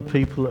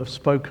People that have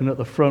spoken at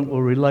the front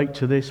will relate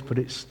to this, but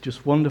it's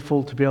just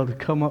wonderful to be able to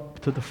come up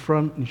to the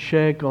front and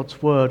share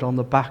God's word on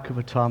the back of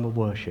a time of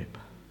worship.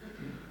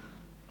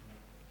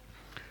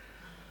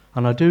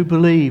 And I do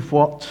believe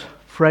what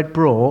Fred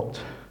brought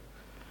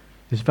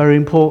is very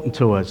important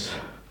to us,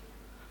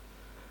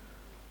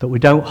 that we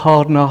don't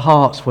harden our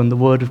hearts when the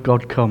word of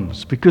God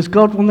comes, because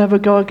God will never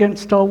go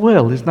against our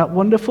will. Isn't that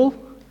wonderful?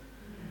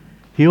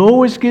 He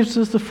always gives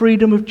us the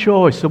freedom of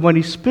choice, and when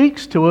he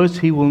speaks to us,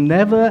 he will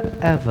never,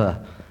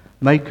 ever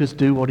make us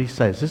do what he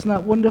says. Isn't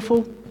that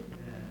wonderful?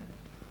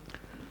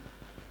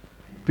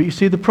 But you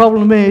see, the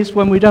problem is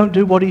when we don't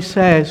do what he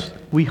says,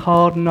 we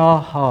harden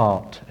our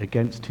heart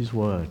against his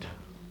word.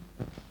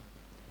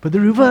 But the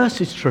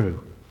reverse is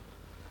true.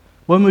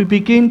 When we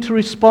begin to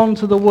respond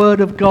to the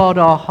word of God,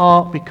 our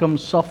heart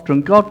becomes softer,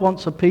 and God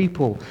wants a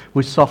people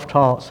with soft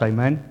hearts.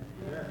 Amen?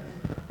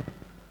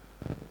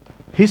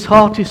 His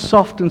heart is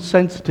soft and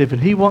sensitive,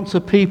 and he wants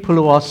a people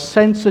who are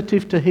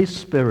sensitive to his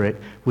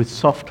spirit with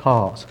soft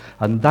hearts,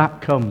 and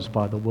that comes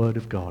by the word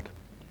of God.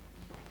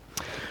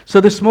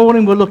 So this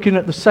morning we're looking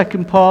at the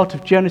second part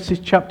of Genesis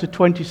chapter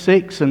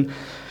 26, and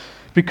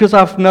because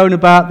I've known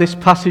about this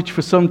passage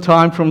for some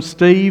time from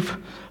Steve,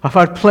 I've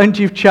had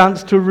plenty of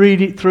chance to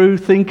read it through,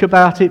 think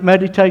about it,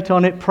 meditate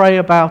on it, pray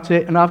about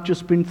it, and I've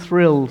just been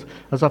thrilled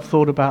as I've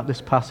thought about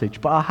this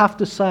passage. But I have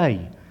to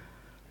say,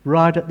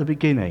 right at the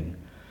beginning,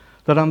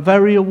 that I'm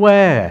very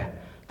aware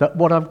that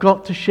what I've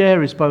got to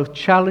share is both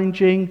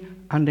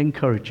challenging and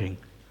encouraging.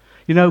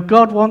 You know,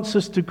 God wants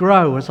us to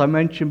grow, as I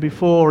mentioned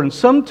before, and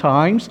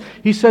sometimes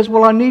he says,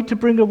 well, I need to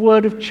bring a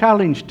word of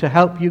challenge to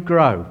help you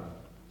grow.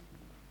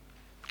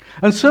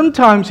 And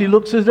sometimes he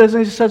looks at us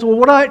and he says, well,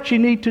 what I actually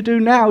need to do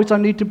now is I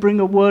need to bring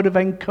a word of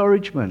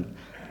encouragement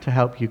to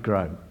help you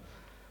grow.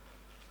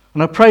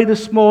 And I pray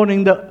this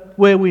morning that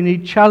where we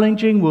need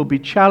challenging, we'll be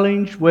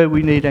challenged. Where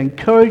we need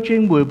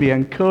encouraging, we'll be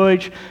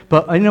encouraged.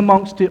 But in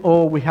amongst it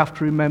all, we have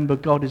to remember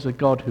God is a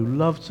God who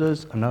loves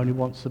us and only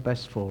wants the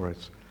best for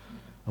us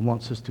and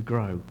wants us to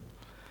grow.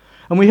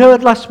 And we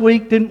heard last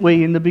week, didn't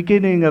we, in the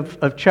beginning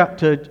of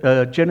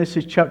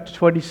Genesis chapter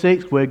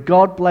 26, where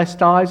God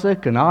blessed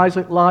Isaac, and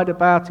Isaac lied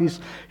about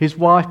his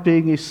wife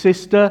being his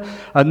sister,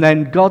 and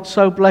then God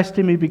so blessed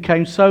him, he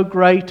became so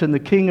great, and the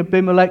king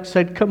Abimelech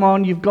said, come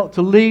on, you've got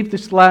to leave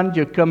this land,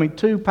 you're coming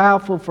too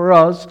powerful for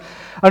us.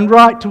 And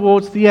right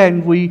towards the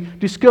end, we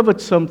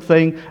discovered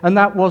something, and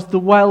that was the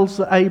wells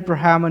that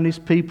Abraham and his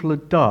people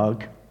had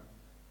dug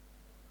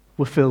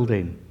were filled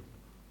in.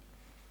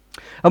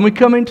 And we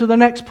come into the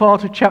next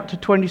part of chapter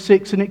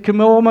 26, and it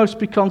can almost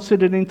be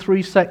considered in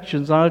three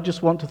sections, and I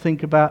just want to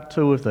think about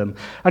two of them.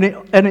 And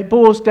it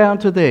boils down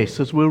to this,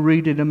 as we'll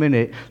read in a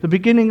minute. The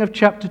beginning of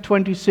chapter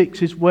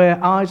 26 is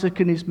where Isaac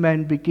and his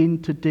men begin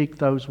to dig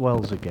those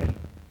wells again.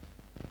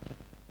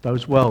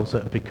 Those wells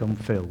that have become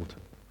filled.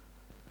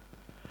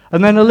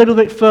 And then a little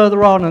bit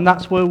further on, and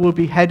that's where we'll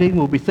be heading,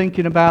 we'll be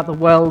thinking about the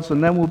wells,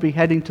 and then we'll be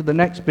heading to the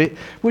next bit,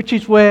 which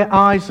is where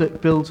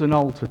Isaac builds an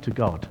altar to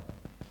God.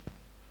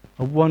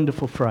 A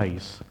wonderful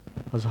phrase,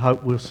 as I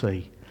hope we'll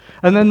see.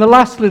 And then the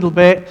last little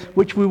bit,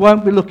 which we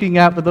won't be looking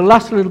at, but the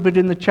last little bit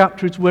in the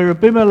chapter is where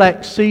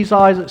Abimelech sees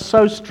Isaac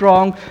so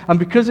strong, and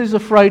because he's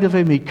afraid of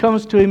him, he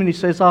comes to him and he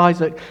says,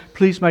 Isaac,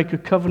 please make a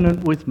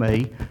covenant with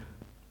me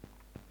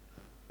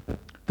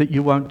that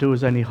you won't do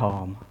us any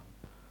harm.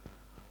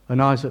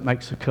 And Isaac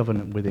makes a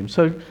covenant with him.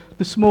 So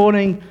this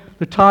morning,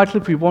 the title,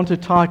 if we want a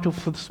title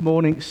for this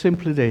morning, is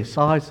simply this: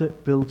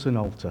 Isaac builds an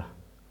altar.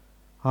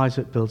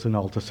 Isaac builds an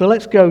altar. So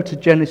let's go to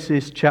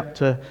Genesis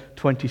chapter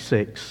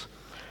 26.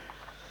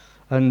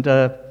 And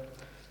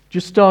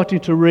just starting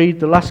to read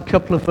the last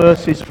couple of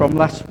verses from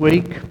last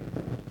week.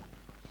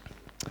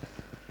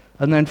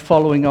 And then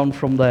following on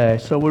from there.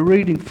 So we're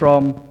reading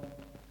from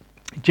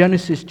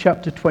Genesis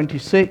chapter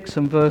 26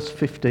 and verse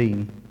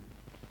 15.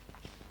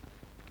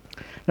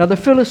 Now the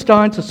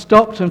Philistines had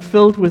stopped and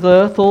filled with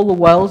earth all the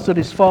wells that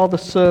his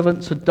father's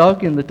servants had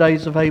dug in the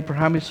days of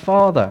Abraham his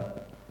father.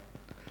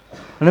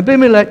 And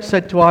Abimelech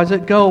said to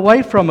Isaac, go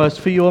away from us,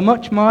 for you are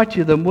much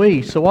mightier than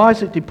we. So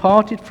Isaac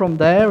departed from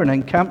there and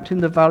encamped in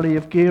the valley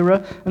of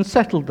Gerar and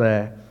settled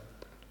there.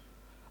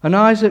 And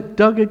Isaac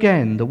dug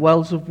again the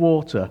wells of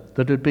water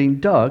that had been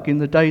dug in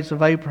the days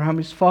of Abraham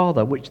his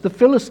father, which the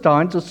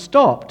Philistines had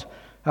stopped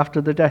after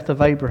the death of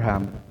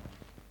Abraham.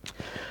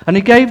 And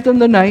he gave them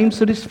the names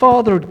that his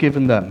father had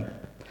given them.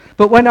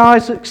 But when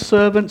Isaac's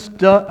servants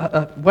dug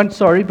in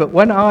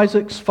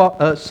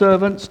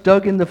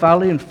the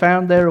valley and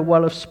found there a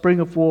well of spring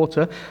of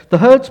water, the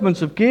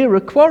herdsmen of Gerar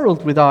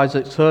quarrelled with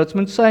Isaac's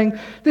herdsmen, saying,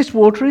 this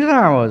water is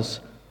ours.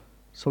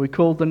 So he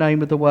called the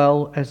name of the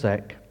well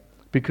Ezek,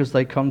 because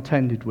they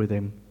contended with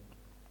him.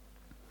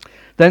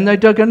 Then they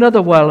dug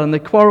another well, and they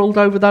quarrelled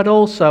over that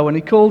also, and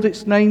he called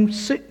its name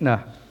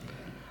Sitnah.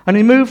 And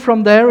he moved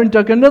from there and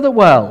dug another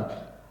well,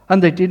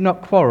 and they did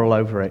not quarrel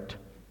over it.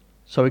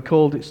 So he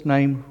called its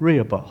name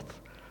Rehoboth,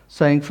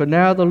 saying, for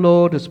now the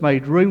Lord has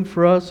made room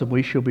for us, and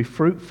we shall be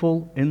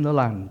fruitful in the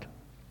land.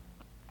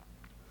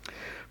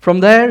 From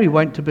there he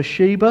went to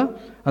Beersheba,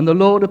 and the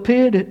Lord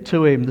appeared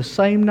to him the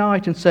same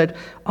night and said,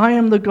 I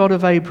am the God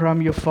of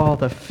Abraham your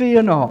father.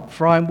 Fear not,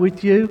 for I am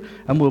with you,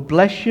 and will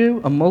bless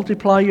you, and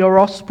multiply your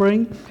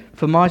offspring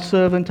for my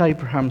servant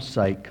Abraham's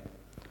sake.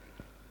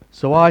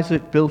 So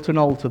Isaac built an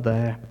altar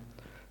there,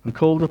 and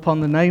called upon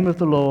the name of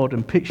the Lord,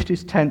 and pitched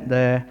his tent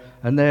there,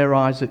 and there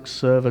Isaac's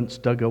servants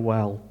dug a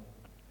well.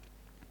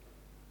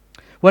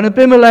 When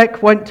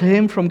Abimelech went to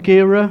him from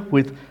Gerar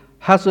with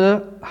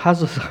Hazar,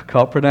 I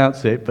can't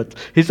pronounce it, but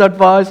his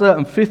advisor,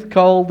 and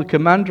Phicol, the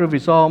commander of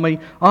his army,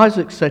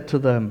 Isaac said to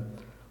them,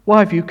 Why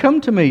have you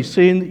come to me,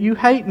 seeing that you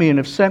hate me and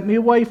have sent me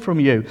away from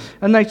you?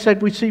 And they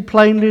said, We see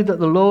plainly that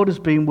the Lord has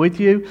been with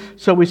you.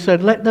 So we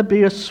said, Let there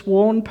be a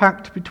sworn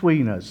pact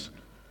between us,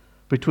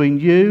 between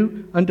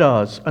you and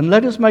us, and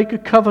let us make a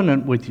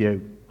covenant with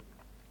you,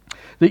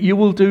 that you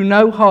will do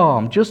no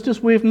harm, just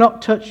as we have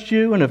not touched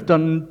you and have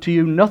done to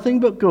you nothing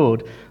but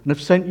good, and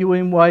have sent you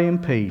away in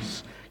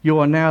peace. You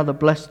are now the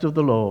blessed of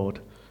the Lord.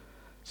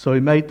 So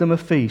he made them a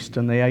feast,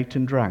 and they ate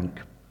and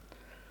drank.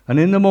 And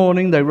in the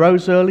morning they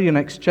rose early and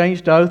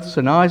exchanged oaths,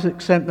 and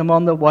Isaac sent them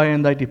on their way,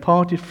 and they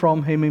departed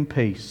from him in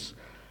peace.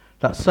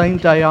 That same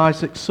day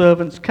Isaac's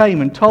servants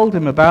came and told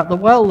him about the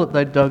well that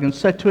they'd dug, and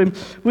said to him,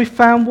 We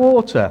found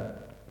water.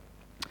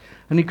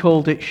 And he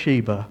called it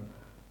Sheba.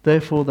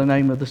 Therefore the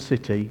name of the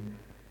city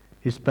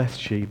is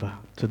Bethsheba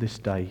to this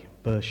day,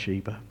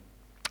 Beersheba.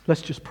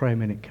 Let's just pray a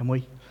minute, can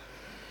we?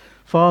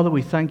 Father,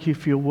 we thank you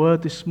for your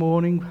word this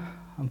morning.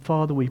 And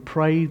Father, we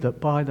pray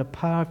that by the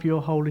power of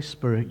your Holy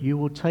Spirit, you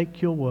will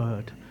take your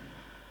word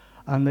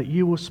and that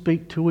you will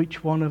speak to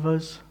each one of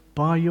us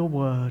by your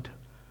word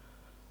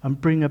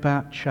and bring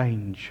about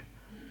change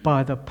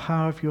by the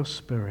power of your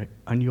Spirit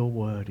and your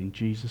word in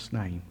Jesus'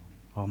 name.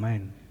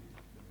 Amen.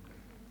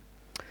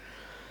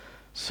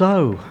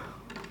 So,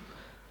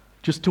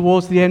 just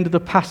towards the end of the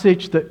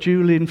passage that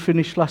Julian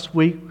finished last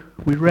week,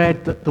 we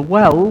read that the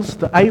wells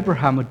that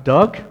Abraham had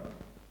dug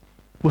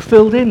were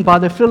filled in by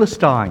the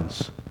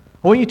Philistines.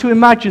 I want you to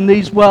imagine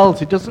these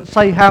wells. It doesn't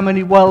say how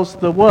many wells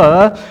there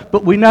were,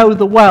 but we know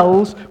the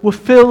wells were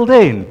filled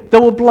in. They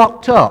were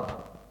blocked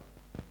up.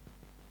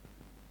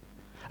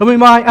 And we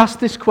might ask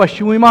this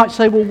question. We might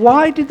say, well,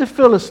 why did the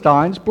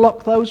Philistines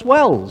block those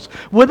wells?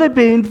 Were they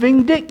being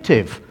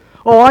vindictive?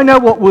 Oh, I know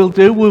what we'll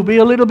do. We'll be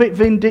a little bit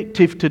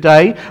vindictive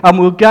today, and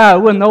we'll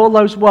go, and all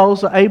those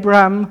wells that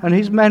Abraham and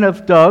his men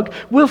have dug,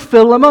 we'll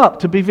fill them up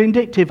to be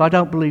vindictive. I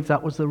don't believe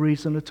that was the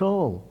reason at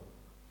all.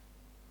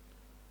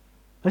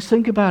 Let's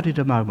think about it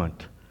a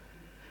moment.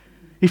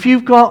 If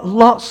you've got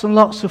lots and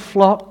lots of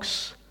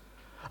flocks,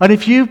 and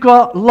if you've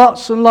got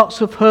lots and lots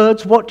of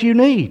herds, what do you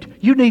need?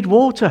 You need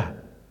water.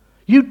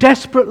 You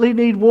desperately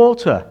need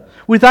water.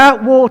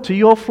 Without water,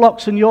 your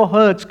flocks and your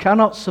herds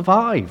cannot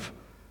survive.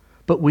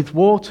 But with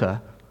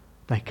water,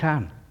 they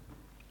can.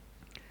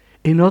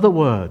 In other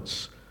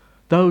words,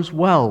 those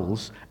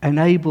wells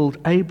enabled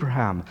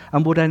Abraham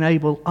and would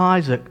enable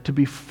Isaac to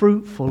be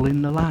fruitful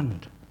in the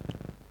land.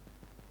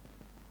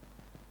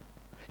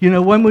 You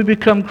know, when we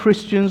become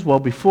Christians, well,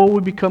 before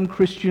we become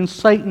Christians,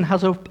 Satan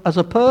has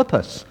a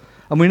purpose.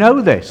 And we know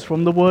this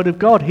from the Word of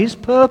God. His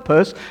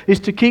purpose is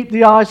to keep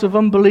the eyes of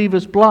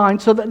unbelievers blind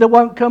so that they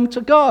won't come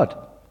to God.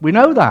 We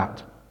know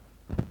that.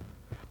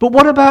 But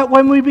what about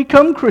when we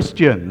become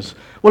Christians?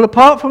 Well,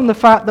 apart from the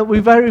fact that we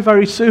very,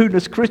 very soon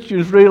as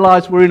Christians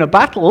realize we're in a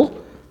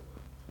battle,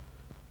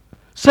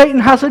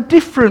 Satan has a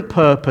different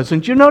purpose.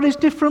 And do you know what his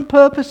different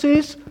purpose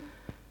is?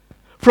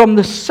 From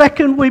the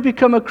second we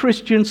become a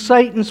Christian,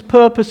 Satan's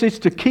purpose is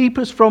to keep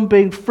us from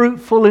being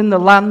fruitful in the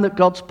land that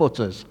God's put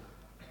us.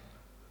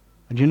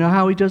 And you know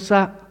how he does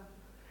that?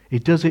 He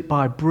does it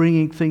by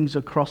bringing things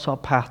across our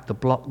path to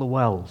block the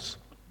wells.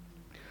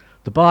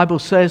 The Bible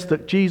says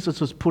that Jesus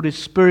has put his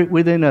Spirit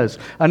within us,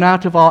 and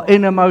out of our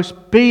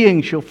innermost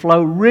being shall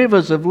flow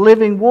rivers of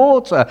living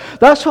water.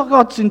 That's what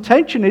God's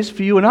intention is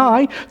for you and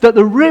I, that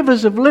the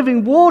rivers of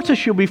living water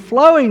shall be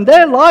flowing.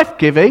 They're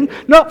life-giving,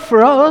 not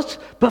for us,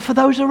 but for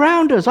those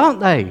around us, aren't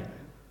they?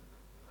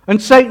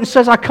 And Satan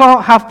says, I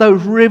can't have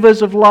those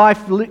rivers of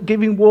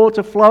life-giving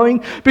water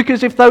flowing,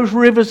 because if those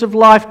rivers of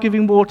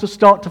life-giving water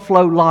start to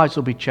flow, lives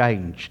will be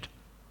changed.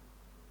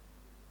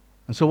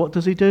 And so what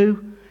does he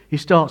do? He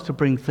starts to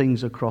bring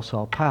things across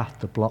our path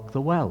to block the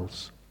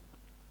wells.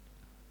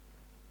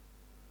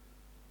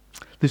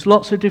 There's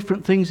lots of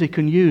different things he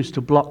can use to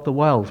block the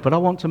wells, but I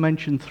want to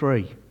mention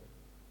 3.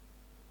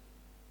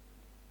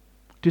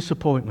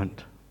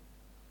 Disappointment.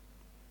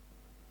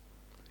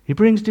 He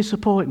brings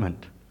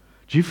disappointment.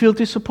 Do you feel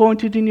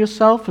disappointed in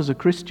yourself as a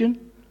Christian?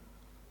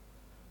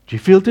 Do you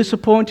feel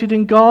disappointed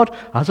in God?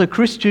 As a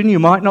Christian, you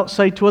might not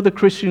say to other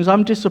Christians,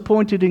 I'm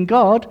disappointed in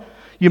God.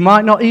 You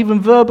might not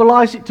even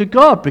verbalize it to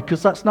God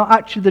because that's not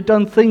actually the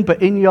done thing,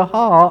 but in your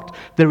heart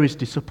there is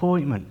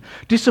disappointment.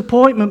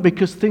 Disappointment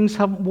because things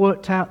haven't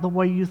worked out the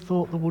way you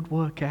thought they would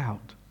work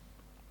out.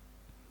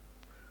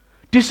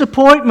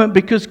 Disappointment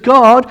because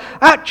God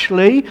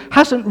actually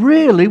hasn't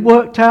really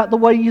worked out the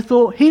way you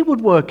thought he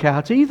would work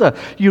out either.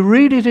 You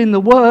read it in the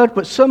Word,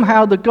 but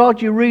somehow the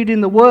God you read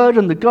in the Word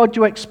and the God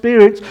you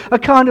experience are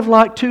kind of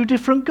like two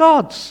different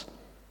gods.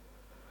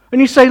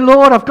 And you say,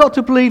 Lord, I've got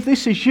to believe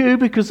this is you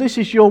because this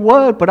is your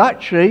Word, but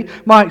actually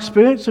my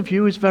experience of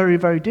you is very,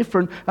 very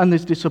different, and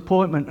there's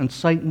disappointment, and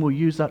Satan will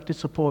use that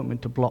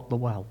disappointment to block the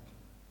well.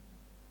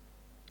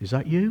 Is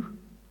that you?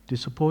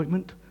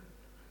 Disappointment?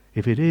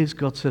 If it is,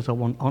 God says, I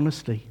want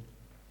honesty.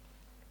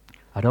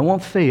 I don't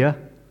want fear.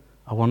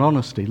 I want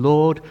honesty.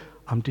 Lord,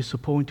 I'm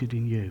disappointed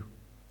in you.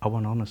 I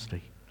want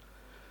honesty.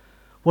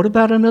 What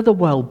about another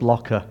well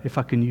blocker, if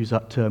I can use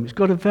that term? It's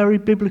got a very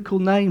biblical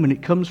name, and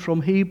it comes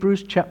from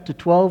Hebrews chapter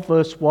 12,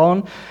 verse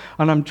 1.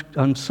 And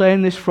I'm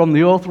saying this from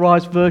the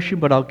Authorized Version,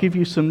 but I'll give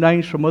you some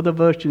names from other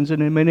versions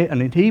in a minute.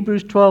 And in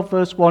Hebrews 12,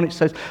 verse 1, it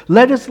says,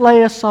 let us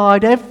lay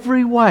aside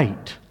every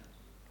weight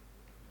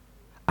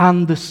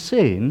and the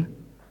sin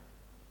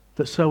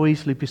that so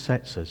easily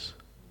besets us.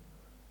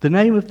 The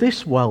name of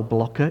this well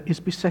blocker is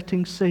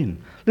besetting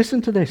sin.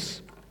 Listen to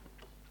this.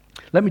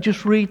 Let me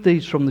just read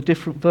these from the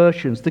different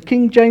versions. The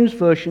King James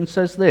Version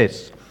says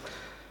this: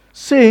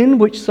 sin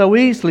which so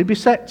easily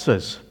besets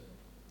us.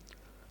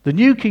 The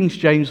New King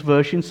James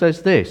Version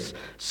says this: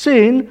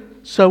 sin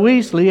so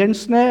easily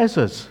ensnares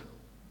us.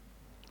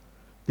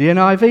 The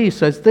NIV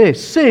says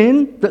this: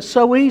 sin that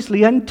so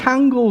easily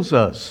entangles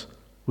us.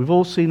 We've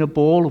all seen a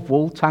ball of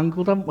wool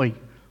tangled, haven't we?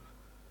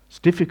 It's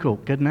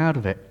difficult getting out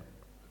of it.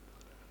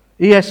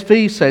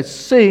 ESV says,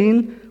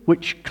 sin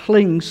which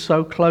clings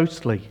so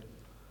closely.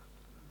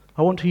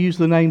 I want to use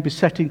the name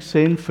besetting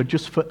sin for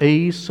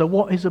ease. So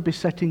what is a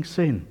besetting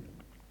sin?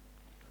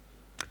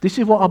 This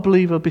is what I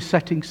believe a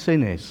besetting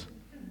sin is.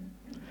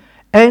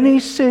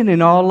 Any sin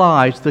in our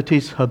lives that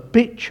is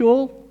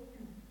habitual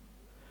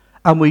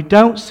and we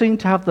don't seem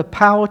to have the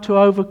power to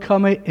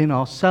overcome it in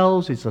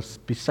ourselves is a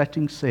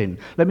besetting sin.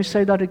 Let me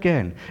say that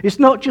again. It's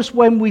not just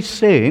when we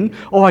sin,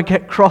 or I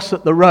get cross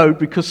at the road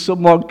because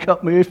someone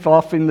cut me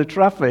off in the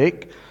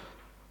traffic,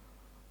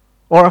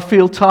 or I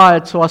feel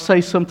tired so I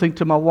say something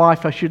to my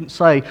wife I shouldn't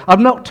say.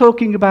 I'm not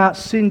talking about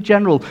sin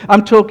general.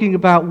 I'm talking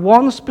about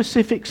one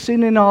specific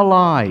sin in our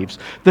lives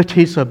that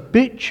is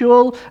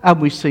habitual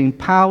and we seem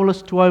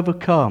powerless to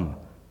overcome.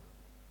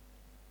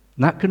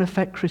 And that can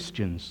affect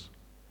Christians.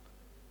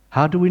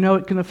 How do we know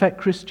it can affect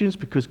Christians?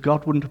 Because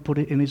God wouldn't have put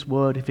it in His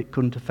Word if it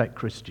couldn't affect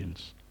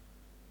Christians.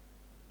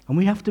 And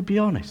we have to be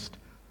honest.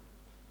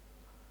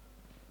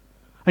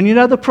 And you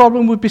know the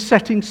problem with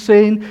besetting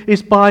sin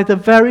is by the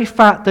very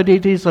fact that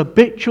it is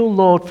habitual.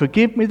 Lord,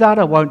 forgive me that,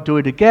 I won't do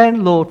it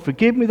again. Lord,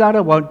 forgive me that,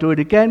 I won't do it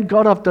again.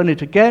 God, I've done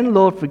it again.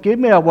 Lord, forgive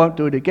me, I won't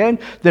do it again.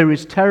 There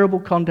is terrible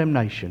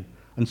condemnation,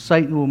 and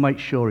Satan will make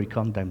sure he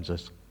condemns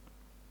us.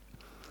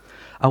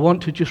 I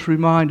want to just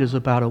remind us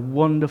about a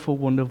wonderful,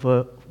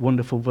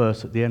 wonderful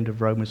verse at the end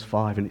of Romans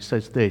 5, and it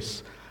says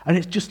this, and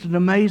it's just an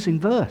amazing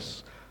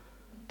verse.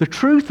 The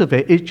truth of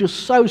it is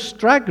just so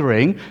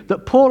staggering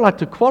that Paul had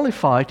to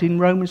qualify it in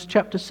Romans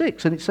chapter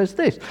 6, and it says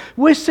this: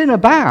 where sin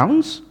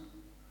abounds,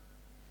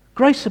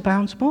 grace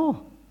abounds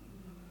more.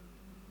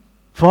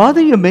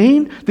 Father, you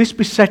mean this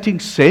besetting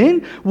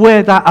sin,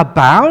 where that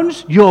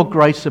abounds, your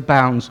grace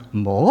abounds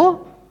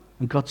more?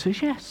 And God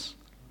says yes.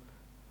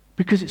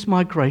 Because it's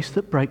my grace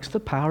that breaks the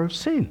power of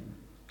sin.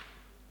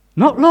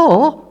 Not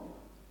law.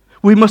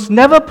 We must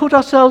never put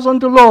ourselves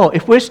under law.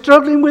 If we're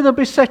struggling with a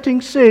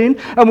besetting sin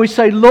and we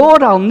say,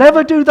 Lord, I'll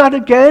never do that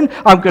again.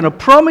 I'm going to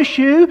promise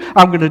you.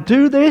 I'm going to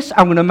do this.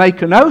 I'm going to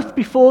make an oath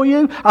before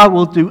you. I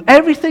will do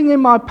everything in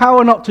my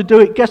power not to do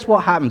it. Guess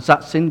what happens?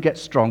 That sin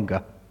gets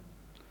stronger.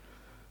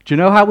 Do you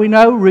know how we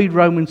know? Read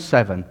Romans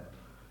 7.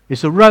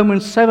 It's a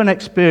Romans 7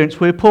 experience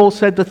where Paul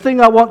said, the thing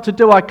I want to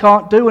do I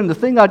can't do, and the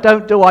thing I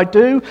don't do I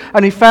do.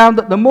 And he found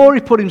that the more he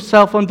put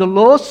himself under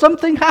law,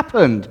 something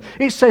happened.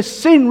 It says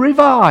sin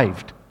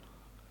revived.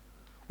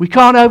 We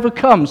can't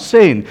overcome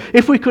sin.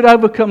 If we could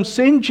overcome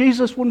sin,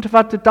 Jesus wouldn't have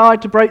had to die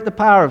to break the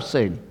power of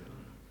sin.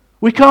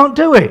 We can't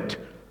do it.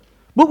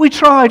 But we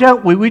try,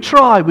 don't we? We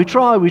try,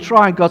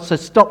 and God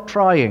says, stop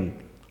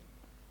trying.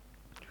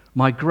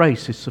 My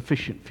grace is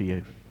sufficient for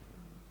you.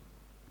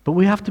 But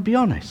we have to be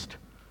honest.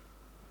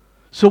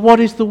 So what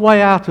is the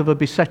way out of a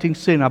besetting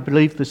sin? I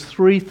believe there's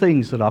three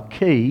things that are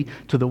key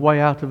to the way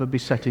out of a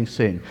besetting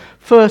sin.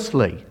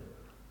 Firstly,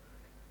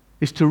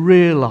 is to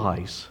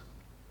realize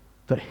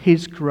that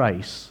His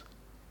grace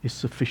is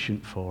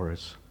sufficient for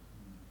us.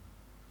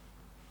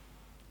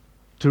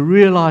 To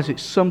realize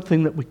it's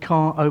something that we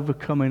can't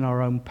overcome in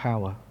our own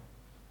power.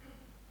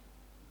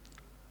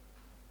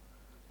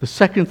 The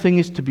second thing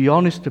is to be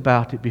honest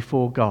about it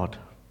before God.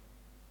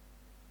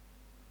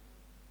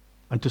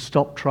 And to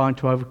stop trying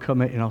to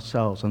overcome it in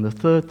ourselves. And the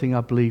third thing I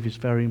believe is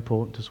very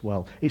important as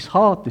well. It's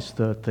hard, this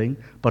third thing,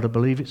 but I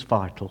believe it's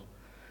vital.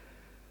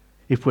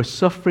 If we're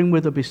suffering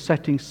with a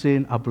besetting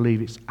sin, I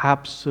believe it's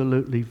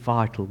absolutely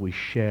vital we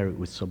share it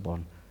with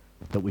someone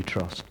that we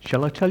trust.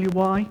 Shall I tell you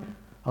why?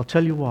 I'll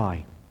tell you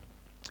why.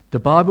 The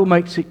Bible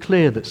makes it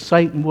clear that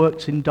Satan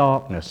works in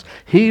darkness.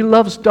 He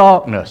loves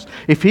darkness.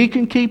 If he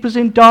can keep us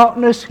in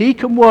darkness, he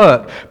can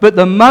work. But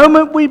the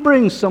moment we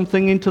bring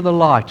something into the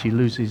light, he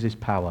loses his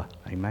power.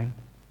 Amen?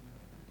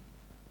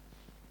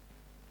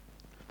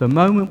 The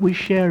moment we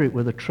share it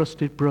with a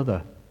trusted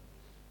brother,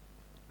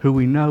 who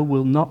we know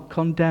will not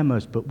condemn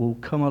us but will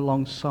come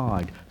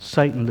alongside,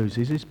 Satan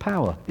loses his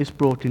power. It's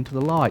brought into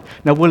the light.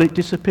 Now, will it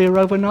disappear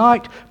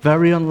overnight?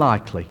 Very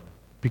unlikely,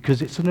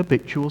 because it's an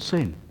habitual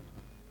sin.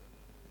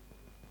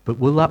 But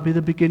will that be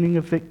the beginning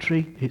of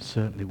victory? It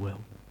certainly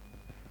will.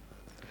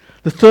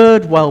 The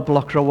third well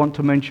blocker I want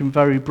to mention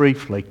very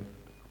briefly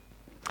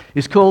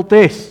is called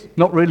this.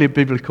 Not really a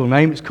biblical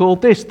name. It's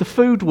called this, the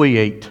food we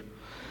eat.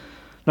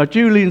 Now,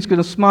 Julian's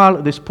going to smile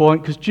at this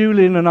point because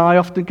Julian and I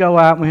often go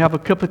out and we have a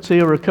cup of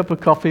tea or a cup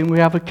of coffee and we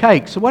have a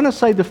cake. So when I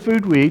say the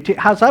food we eat, it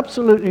has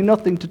absolutely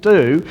nothing to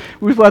do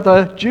with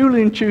whether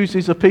Julian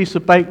chooses a piece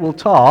of Bakewell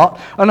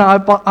tart and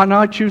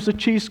I choose a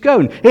cheese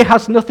scone. It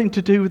has nothing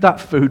to do with that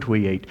food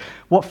we eat.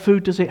 What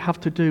food does it have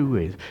to do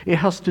with? It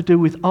has to do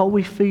with, are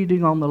we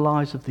feeding on the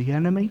lies of the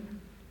enemy,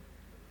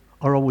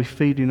 or are we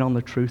feeding on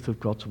the truth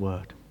of God's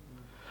word?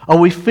 Are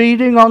we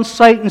feeding on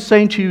Satan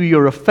saying to you,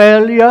 you're a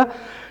failure,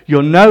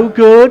 you're no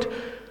good,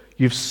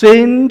 you've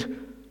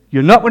sinned,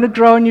 you're not going to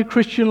grow in your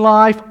Christian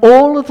life,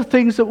 all of the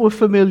things that we're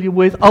familiar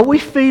with? Are we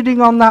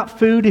feeding on that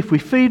food? If we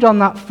feed on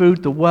that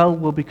food, the well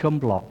will become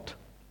blocked.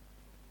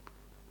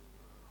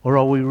 Or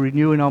are we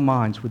renewing our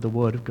minds with the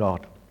Word of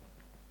God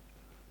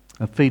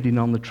and feeding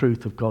on the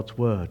truth of God's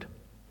Word?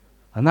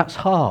 And that's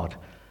hard.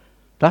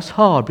 That's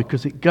hard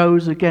because it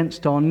goes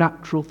against our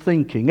natural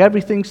thinking.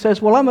 Everything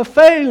says, well, I'm a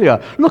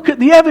failure. Look at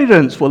the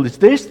evidence. Well, there's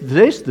this,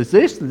 there's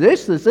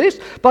this.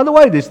 By the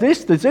way, there's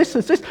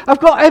this.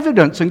 I've got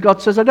evidence. And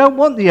God says, I don't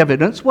want the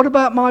evidence. What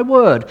about my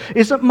word?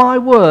 Isn't my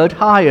word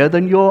higher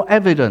than your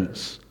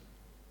evidence?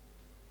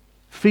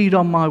 Feed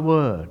on my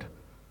word,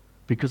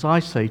 because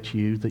I say to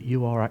you that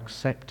you are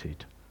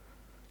accepted.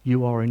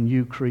 You are a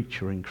new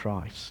creature in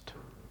Christ.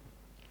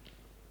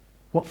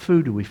 What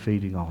food are we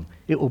feeding on?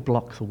 It will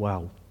block the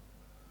well.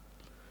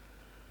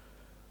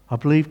 I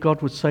believe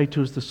God would say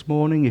to us this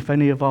morning, if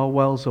any of our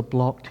wells are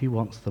blocked, he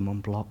wants them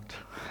unblocked.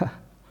 So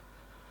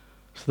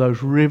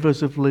those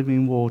rivers of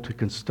living water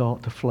can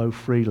start to flow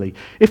freely.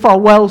 If our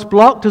well's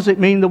blocked, does it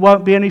mean there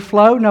won't be any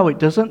flow? No, it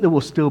doesn't. There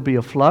will still be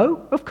a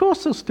flow. Of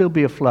course there'll still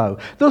be a flow.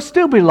 There'll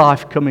still be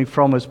life coming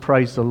from us,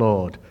 praise the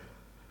Lord.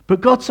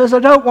 But God says, I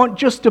don't want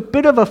just a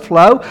bit of a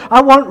flow.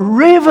 I want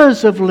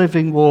rivers of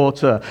living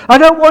water. I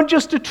don't want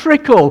just a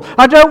trickle.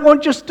 I don't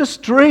want just a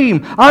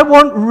stream. I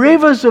want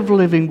rivers of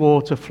living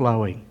water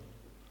flowing.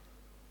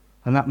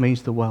 And that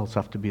means the wells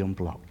have to be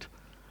unblocked.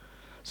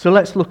 So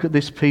let's look at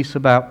this piece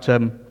about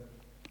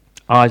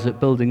Isaac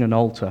building an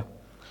altar.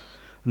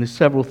 And there's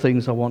several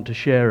things I want to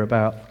share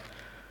about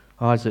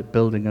Isaac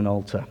building an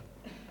altar.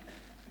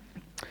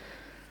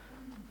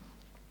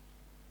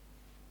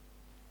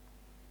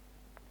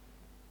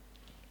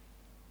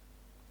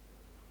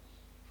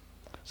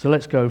 So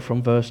let's go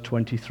from verse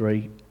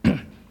 23.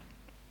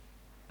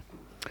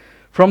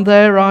 From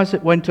there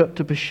Isaac went up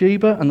to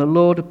Beersheba, and the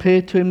Lord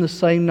appeared to him the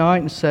same night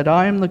and said,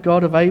 I am the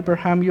God of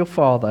Abraham your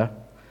father.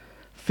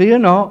 Fear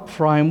not,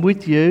 for I am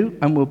with you,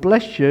 and will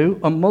bless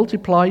you, and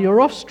multiply your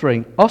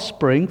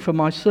offspring for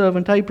my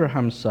servant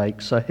Abraham's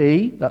sake. So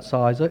that's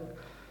Isaac.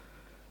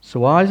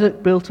 So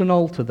Isaac built an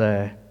altar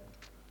there,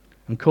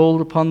 and called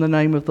upon the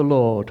name of the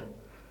Lord,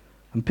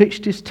 and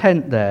pitched his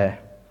tent there.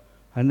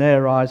 And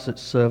there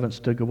Isaac's servants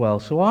dug a well.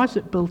 So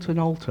Isaac built an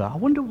altar. I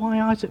wonder why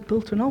Isaac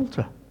built an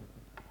altar.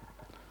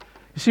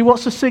 You see,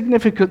 what's the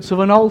significance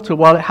of an altar?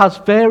 Well, it has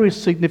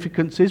various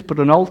significances, but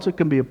an altar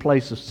can be a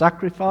place of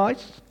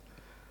sacrifice.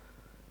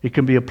 It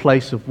can be a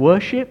place of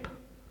worship.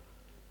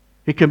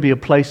 It can be a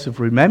place of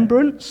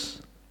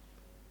remembrance.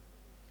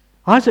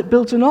 Isaac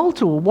built an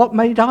altar. Well, what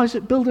made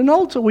Isaac build an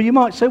altar? Well, you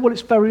might say, well,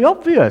 it's very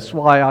obvious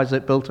why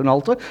Isaac built an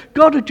altar.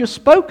 God had just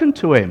spoken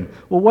to him.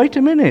 Well, wait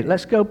a minute.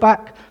 Let's go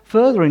back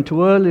further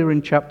into earlier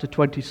in chapter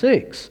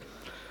 26.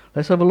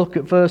 Let's have a look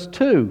at verse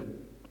 2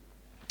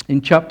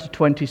 in chapter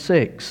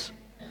 26.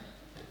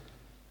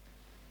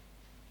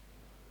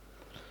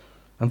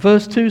 And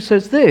verse 2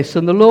 says this,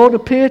 And the Lord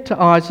appeared to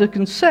Isaac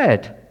and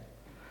said,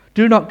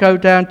 Do not go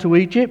down to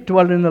Egypt,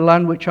 dwell in the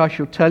land which I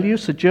shall tell you.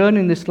 Sojourn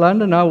in this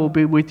land, and I will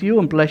be with you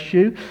and bless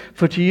you.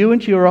 For to you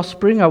and to your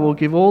offspring I will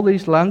give all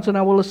these lands, and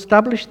I will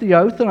establish the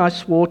oath that I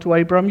swore to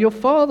Abraham your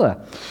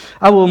father.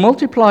 I will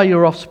multiply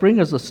your offspring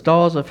as the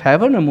stars of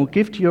heaven, and will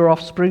give to your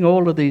offspring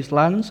all of these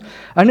lands.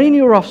 And in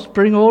your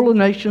offspring all the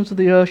nations of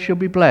the earth shall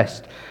be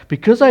blessed.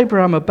 Because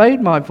Abraham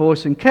obeyed my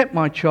voice and kept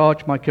my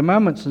charge, my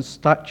commandments and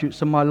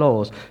statutes and my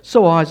laws.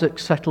 So Isaac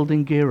settled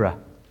in Gerar.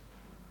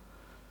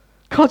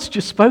 God's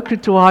just spoken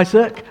to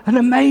Isaac, an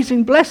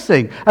amazing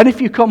blessing. And if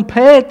you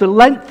compared the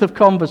length of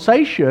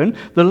conversation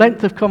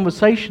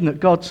that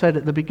God said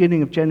at the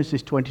beginning of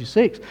Genesis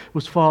 26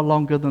 was far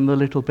longer than the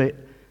little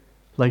bit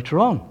later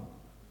on.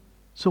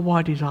 So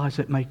why did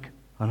Isaac make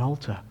an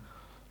altar?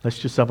 Let's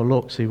just have a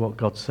look, see what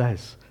God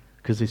says,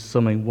 because there's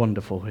something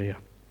wonderful here.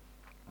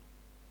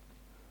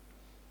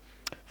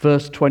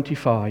 verse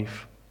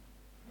 25.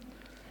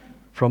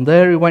 From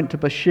there he went to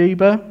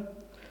Beersheba,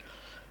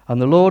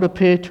 and the Lord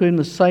appeared to him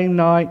the same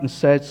night and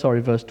said,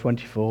 verse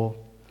 24,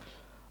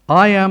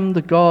 I am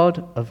the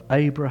God of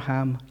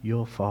Abraham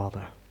your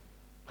father.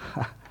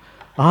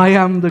 I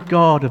am the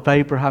God of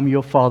Abraham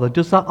your father.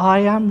 Does that I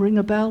am ring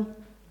a bell? Do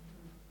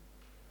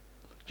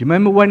you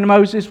remember when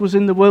Moses was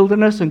in the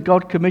wilderness and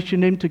God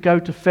commissioned him to go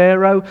to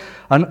Pharaoh?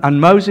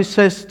 And Moses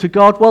says to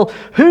God, well,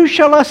 who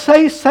shall I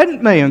say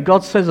sent me? And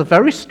God says a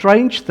very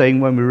strange thing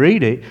when we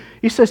read it.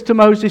 He says to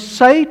Moses,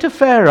 say to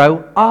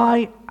Pharaoh,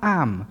 I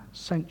am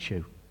sent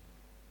you.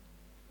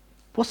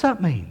 What's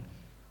that mean?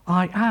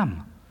 I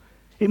am.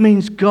 It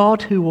means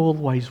God who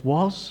always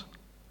was,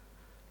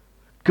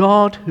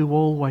 God who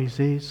always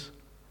is,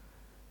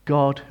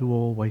 God who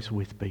always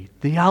will be.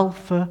 The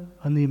Alpha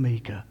and the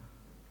Omega.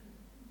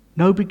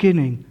 No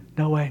beginning,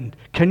 no end.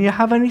 Can you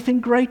have anything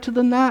greater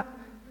than that?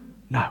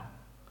 No.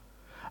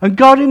 And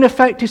God in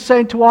effect is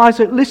saying to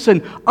Isaac,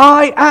 listen,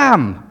 I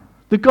am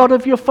the God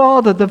of your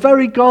father, the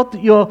very God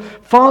that your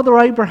father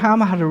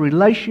Abraham had a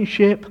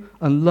relationship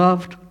and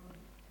loved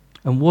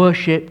and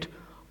worshipped.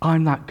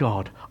 I'm that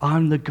God.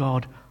 I'm the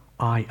God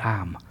I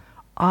am.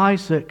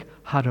 Isaac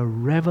had a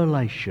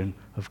revelation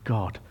of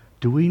God.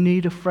 Do we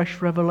need a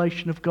fresh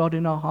revelation of God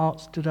in our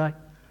hearts today?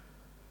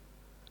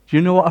 Do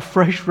you know what a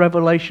fresh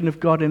revelation of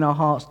God in our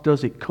hearts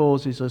does? It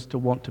causes us to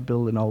want to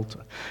build an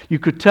altar. You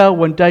could tell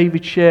when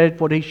David shared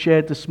what he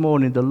shared this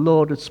morning, the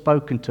Lord had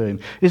spoken to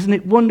him. Isn't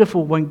it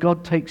wonderful when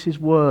God takes his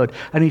word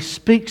and he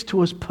speaks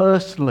to us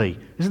personally?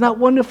 Isn't that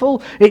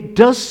wonderful? It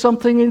does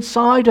something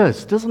inside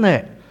us, doesn't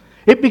it?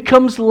 It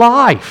becomes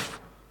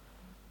life.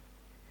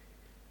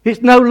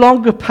 It's no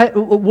longer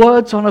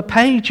words on a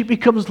page. It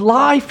becomes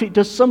life. It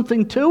does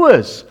something to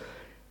us.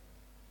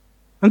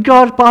 And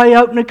God, by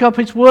opening up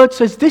his word,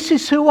 says, this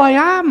is who I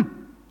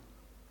am.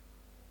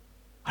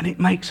 And it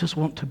makes us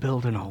want to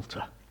build an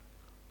altar.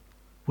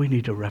 We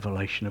need a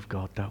revelation of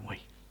God, don't we?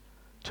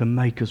 To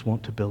make us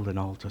want to build an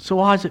altar.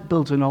 So Isaac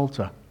builds an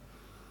altar.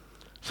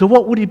 So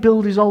what would he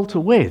build his altar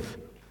with?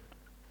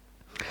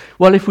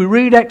 Well, if we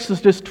read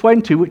Exodus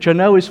 20, which I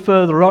know is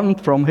further on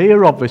from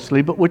here,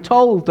 obviously, but we're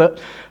told that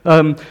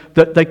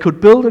they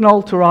could build an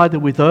altar either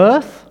with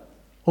earth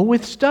or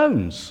with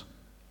stones.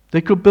 They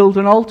could build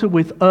an altar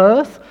with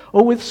earth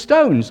or with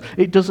stones.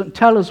 It doesn't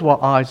tell us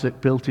what Isaac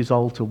built his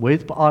altar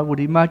with, but I would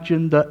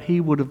imagine that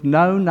he would have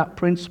known that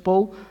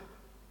principle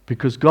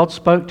because God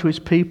spoke to his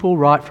people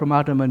right from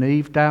Adam and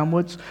Eve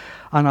downwards,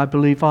 and I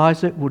believe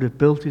Isaac would have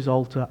built his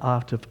altar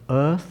out of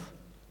earth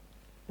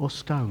or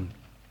stone.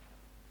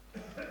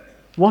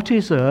 What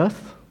is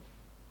earth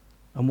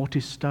and what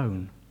is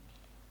stone?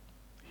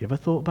 You ever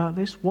thought about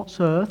this?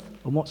 What's earth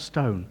and what's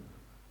stone?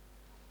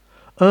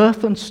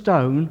 Earth and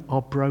stone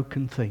are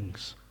broken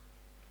things.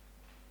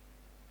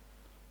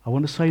 I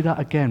want to say that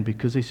again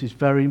because this is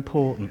very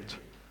important.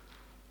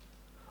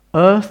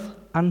 Earth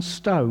and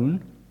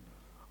stone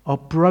are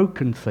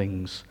broken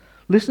things.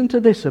 Listen to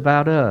this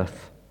about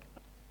earth.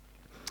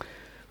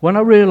 When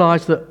I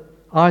realised that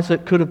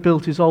Isaac could have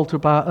built his altar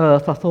about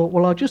earth, I thought,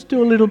 well, I'll just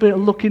do a little bit of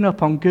looking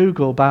up on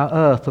Google about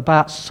earth,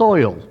 about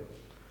soil.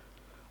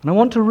 And I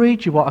want to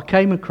read you what I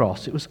came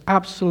across. It was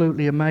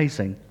absolutely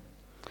amazing.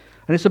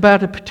 And it's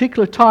about a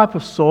particular type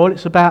of soil.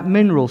 It's about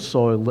mineral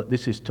soil that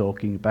this is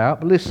talking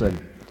about. But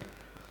listen.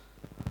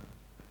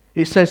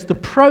 It says, the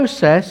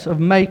process of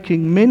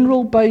making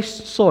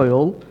mineral-based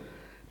soil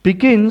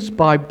begins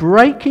by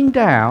breaking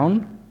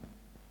down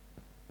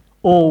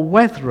or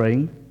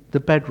weathering the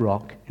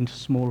bedrock into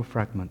smaller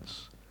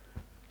fragments.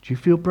 Do you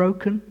feel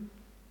broken?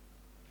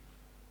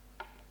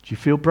 Do you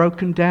feel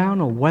broken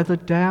down or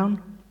weathered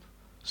down?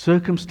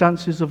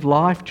 Circumstances of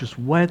life just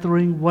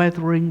weathering.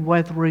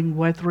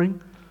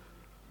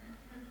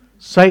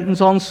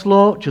 Satan's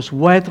onslaught just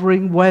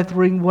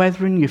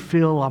weathering. You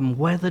feel, I'm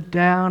weathered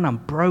down, I'm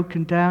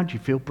broken down. Do you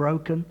feel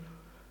broken?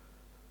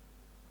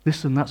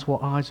 Listen, that's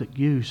what Isaac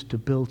used to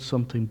build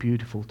something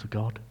beautiful to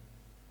God.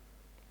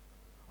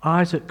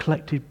 Isaac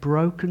collected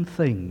broken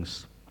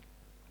things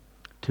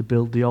to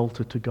build the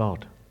altar to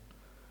God.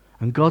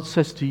 And God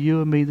says to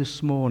you and me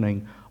this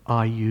morning,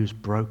 I use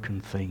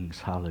broken things.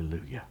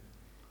 Hallelujah.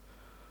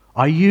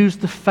 I use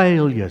the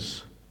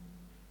failures.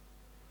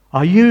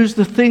 I use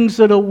the things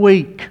that are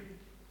weak.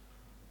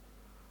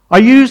 I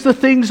use the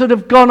things that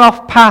have gone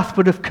off path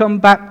but have come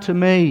back to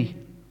me.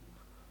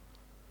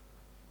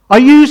 I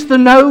use the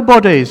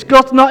nobodies.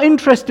 God's not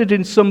interested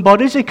in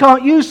somebodies. He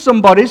can't use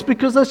somebodies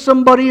because there's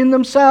somebody in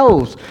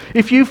themselves.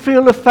 If you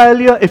feel a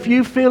failure, if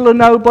you feel a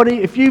nobody,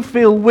 if you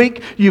feel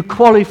weak, you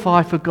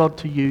qualify for God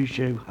to use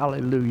you.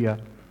 Hallelujah.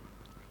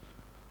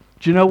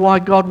 Do you know why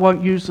God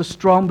won't use the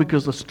strong?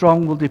 Because the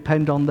strong will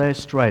depend on their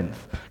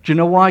strength. Do you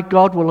know why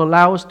God will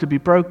allow us to be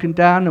broken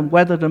down and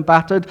weathered and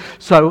battered?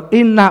 So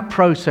in that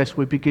process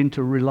we begin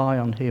to rely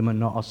on Him and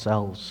not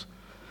ourselves.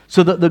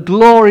 So that the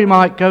glory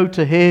might go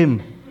to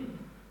Him.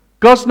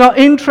 God's not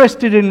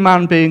interested in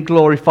man being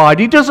glorified.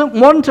 He doesn't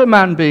want a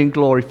man being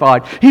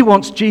glorified. He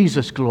wants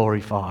Jesus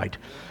glorified.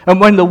 And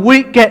when the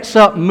weak gets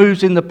up and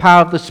moves in the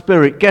power of the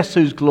Spirit, guess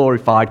who's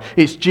glorified?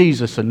 It's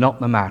Jesus and not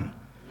the man.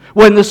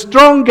 When the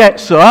strong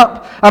gets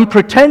up and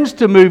pretends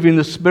to move in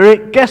the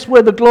Spirit, guess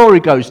where the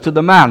glory goes? To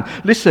the man.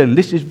 Listen,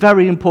 this is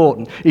very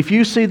important. If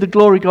you see the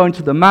glory going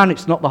to the man,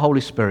 it's not the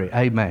Holy Spirit.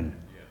 Amen.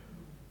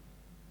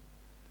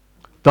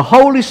 The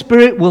Holy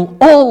Spirit will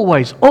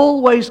always,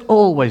 always,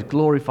 always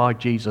glorify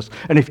Jesus.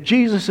 And if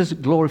Jesus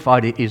isn't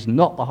glorified, it is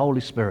not the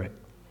Holy Spirit.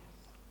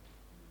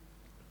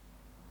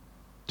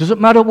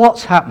 Doesn't matter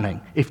what's happening.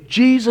 If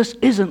Jesus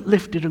isn't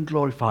lifted and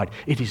glorified,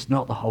 it is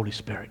not the Holy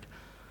Spirit.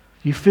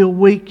 You feel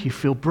weak, you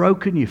feel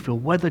broken, you feel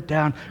weathered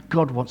down.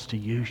 God wants to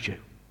use you.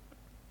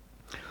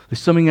 There's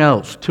something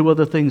else. 2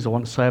 other things I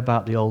want to say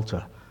about the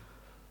altar.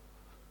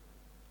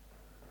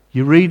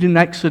 You read in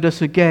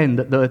Exodus again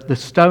that the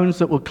stones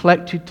that were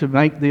collected to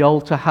make the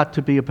altar had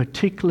to be a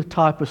particular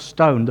type of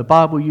stone. The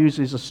Bible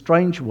uses a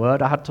strange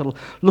word. I had to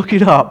look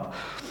it up.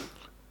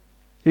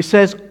 It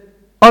says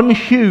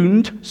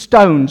unhewn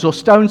stones, or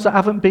stones that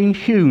haven't been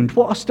hewn.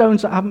 What are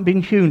stones that haven't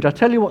been hewn? I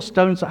tell you what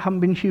stones that haven't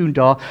been hewn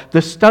are.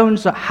 The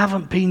stones that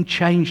haven't been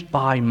changed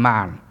by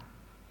man.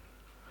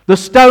 The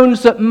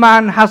stones that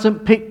man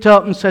hasn't picked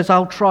up and says,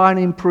 I'll try and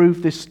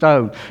improve this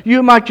stone. You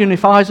imagine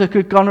if Isaac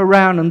had gone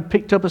around and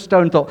picked up a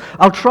stone and thought,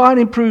 I'll try and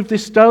improve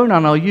this stone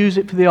and I'll use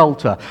it for the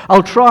altar.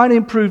 I'll try and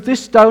improve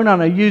this stone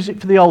and I'll use it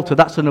for the altar.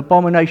 That's an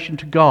abomination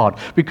to God,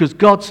 because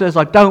God says,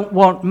 I don't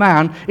want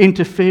man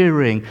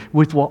interfering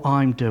with what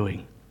I'm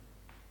doing.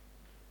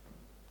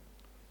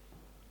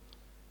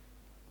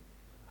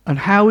 And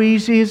how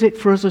easy is it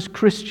for us as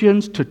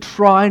Christians to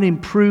try and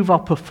improve our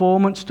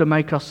performance to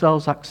make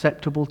ourselves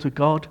acceptable to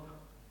God?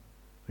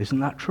 Isn't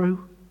that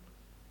true?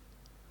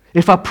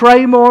 If I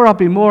pray more, I'll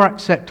be more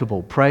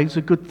acceptable. Praying's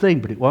a good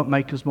thing, but it won't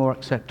make us more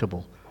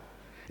acceptable.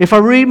 If I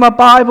read my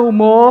Bible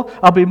more,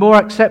 I'll be more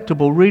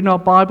acceptable. Reading our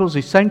Bible is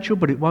essential,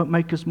 but it won't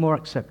make us more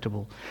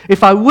acceptable.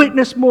 If I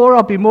witness more,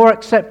 I'll be more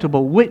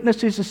acceptable.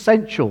 Witness is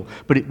essential,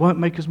 but it won't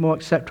make us more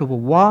acceptable.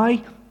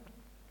 Why?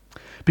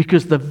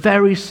 Because the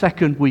very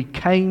second we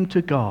came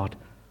to God,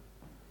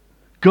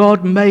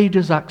 God made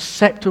us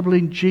acceptable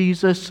in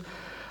Jesus,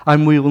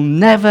 and we will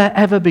never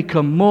ever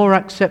become more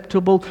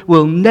acceptable.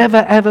 We'll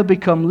never ever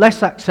become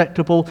less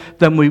acceptable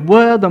than we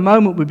were the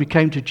moment we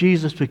became to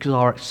Jesus, because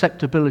our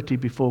acceptability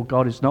before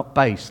God is not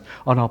based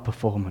on our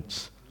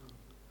performance.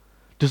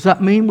 Does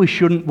that mean we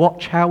shouldn't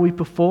watch how we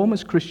perform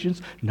as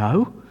Christians?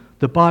 No.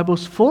 The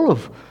Bible's full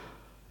of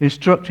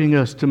instructing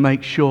us to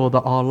make sure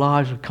that our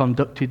lives are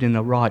conducted in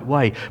the right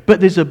way. But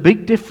there's a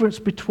big difference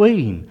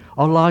between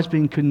our lives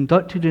being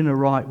conducted in the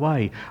right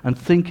way and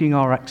thinking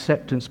our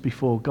acceptance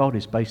before God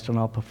is based on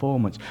our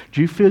performance.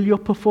 Do you feel your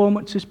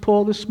performance is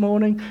poor this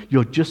morning?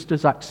 You're just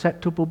as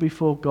acceptable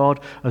before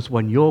God as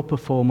when your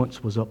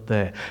performance was up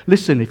there.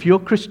 Listen, if your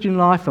Christian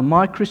life and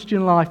my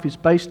Christian life is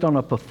based on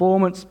a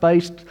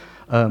performance-based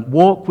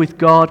walk with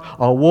God,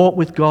 our walk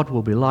with God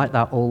will be like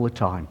that all the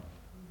time.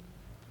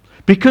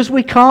 Because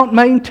we can't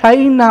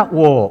maintain that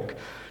walk.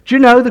 Do you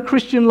know the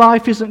Christian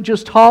life isn't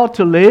just hard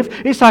to live,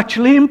 it's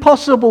actually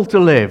impossible to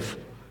live.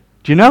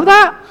 Do you know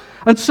that?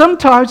 And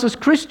sometimes as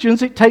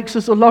Christians it takes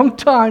us a long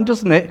time,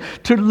 doesn't it,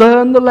 to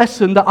learn the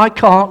lesson that I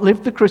can't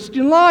live the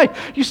Christian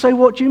life. You say,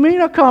 what do you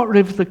mean I can't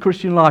live the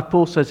Christian life?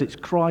 Paul says it's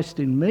Christ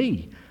in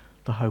me,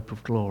 the hope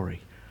of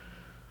glory.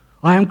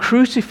 I am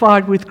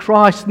crucified with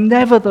Christ,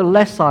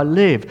 nevertheless I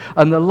live,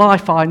 and the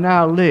life I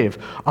now live,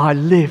 I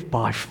live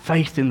by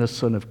faith in the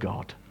Son of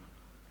God,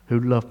 who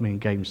loved me and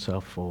gave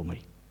himself for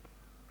me.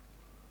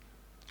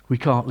 We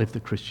can't live the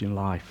Christian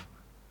life.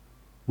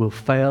 We'll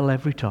fail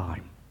every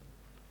time.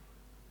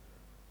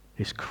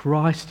 It's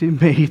Christ in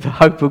me, the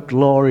hope of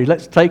glory.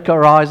 Let's take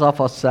our eyes off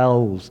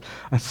ourselves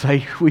and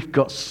say we've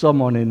got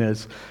someone in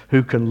us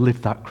who can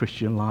live that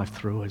Christian life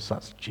through us.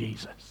 That's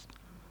Jesus.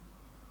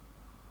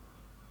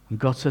 And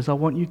God says, I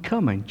want you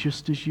coming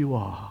just as you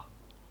are.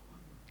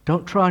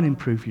 Don't try and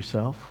improve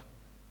yourself.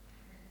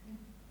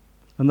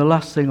 And the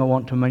last thing I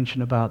want to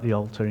mention about the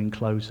altar in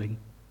closing.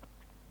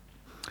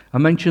 I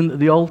mentioned that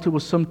the altar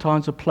was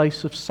sometimes a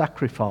place of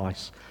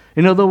sacrifice.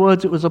 In other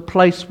words, it was a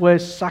place where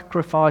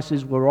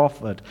sacrifices were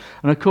offered.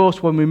 And of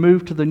course, when we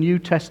move to the New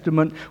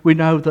Testament, we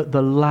know that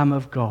the Lamb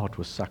of God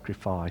was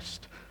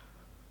sacrificed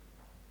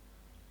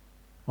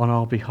on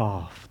our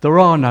behalf. There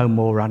are no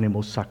more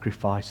animal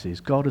sacrifices.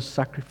 God has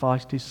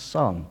sacrificed his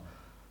Son,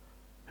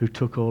 who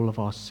took all of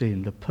our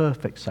sin, the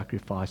perfect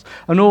sacrifice.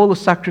 And all the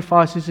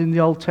sacrifices in the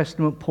Old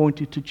Testament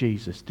pointed to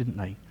Jesus, didn't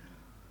they?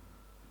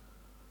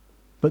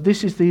 But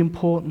this is the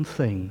important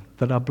thing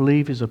that I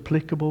believe is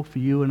applicable for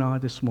you and I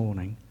this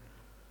morning.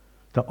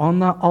 That on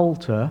that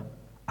altar,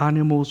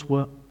 animals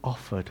were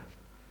offered.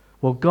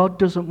 Well, God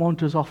doesn't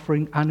want us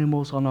offering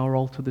animals on our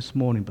altar this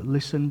morning, but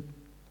listen,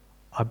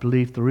 I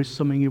believe there is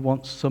something he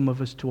wants some of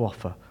us to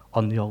offer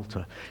on the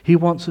altar. He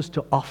wants us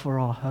to offer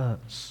our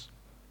hurts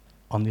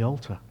on the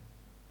altar.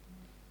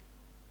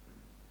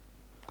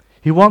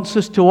 He wants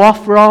us to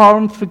offer our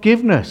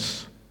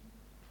unforgiveness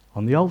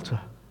on the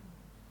altar.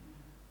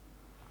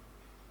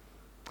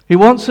 He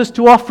wants us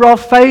to offer our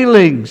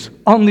failings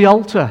on the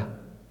altar.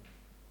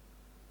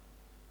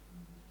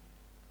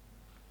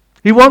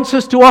 He wants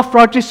us to offer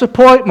our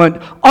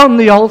disappointment on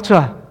the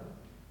altar.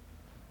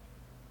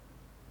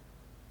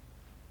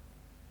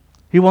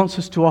 He wants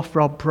us to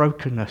offer our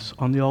brokenness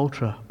on the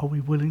altar. Are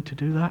we willing to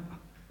do that?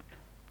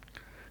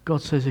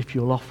 God says, if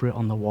you'll offer it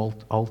on the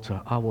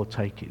altar, I will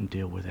take it and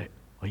deal with it.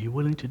 Are you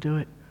willing to do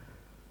it?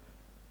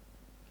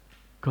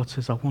 God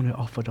says, I want it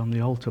offered on the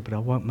altar, but I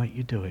won't make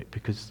you do it,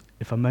 because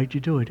if I made you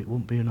do it, it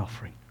wouldn't be an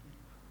offering.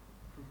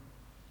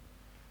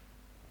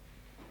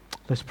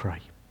 Let's pray.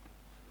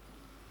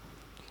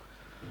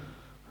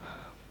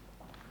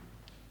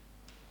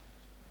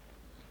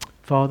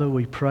 Father,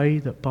 we pray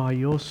that by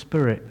your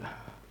Spirit,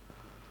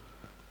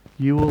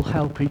 you will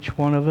help each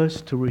one of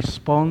us to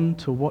respond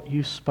to what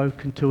you've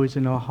spoken to us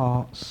in our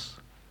hearts.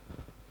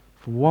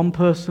 For one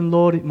person,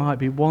 Lord, it might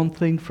be one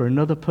thing. For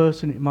another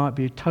person, it might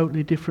be a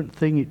totally different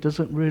thing. It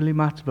doesn't really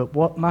matter. But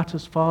what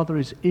matters, Father,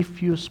 is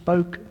if you have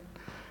spoken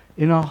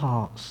in our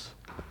hearts,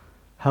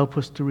 help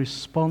us to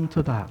respond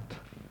to that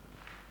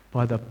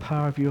by the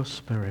power of your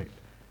Spirit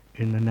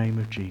in the name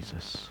of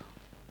Jesus.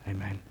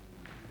 Amen.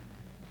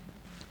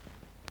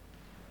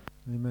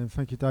 Amen.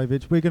 Thank you,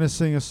 David. We're going to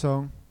sing a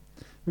song.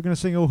 We're going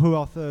to sing All Who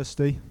Are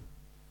Thirsty.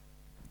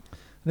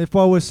 And if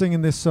while we're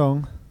singing this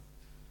song...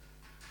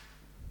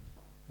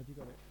 Have you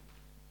got it?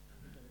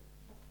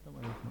 Don't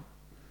worry.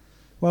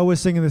 While we're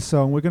singing this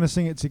song, we're going to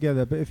sing it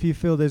together. But if you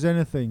feel there's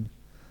anything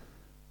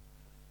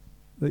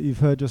that you've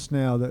heard just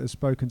now that has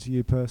spoken to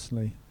you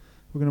personally,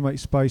 we're going to make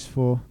space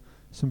for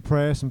some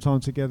prayer, some time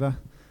together.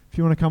 If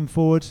you want to come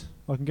forward,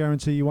 I can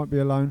guarantee you won't be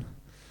alone.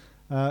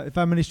 If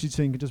our ministry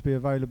team can just be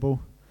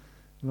available,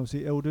 and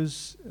obviously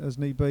elders, as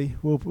need be,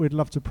 we'd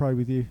love to pray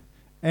with you.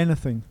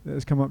 Anything that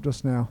has come up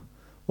just now.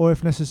 Or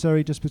if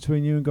necessary, just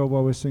between you and God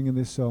while we're singing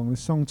this song.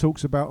 This song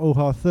talks about all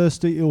who are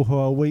thirsty, all who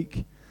are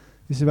weak.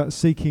 This is about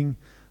seeking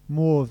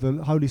more of the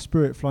Holy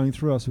Spirit flowing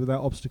through us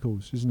without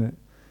obstacles, isn't it?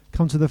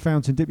 Come to the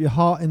fountain, dip your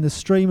heart in the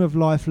stream of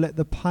life, let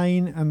the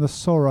pain and the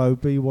sorrow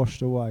be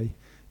washed away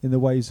in the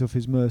waves of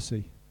his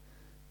mercy.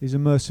 He's a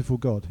merciful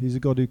God. He's a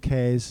God who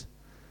cares,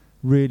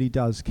 really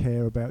does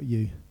care about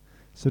you.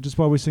 So just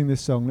while we sing this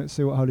song, let's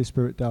see what Holy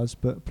Spirit does.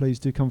 But please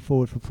do come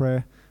forward for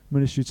prayer.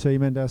 Ministry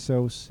team and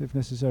ourselves, if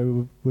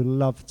necessary, we'd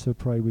love to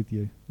pray with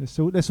you. Let's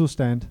all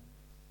stand.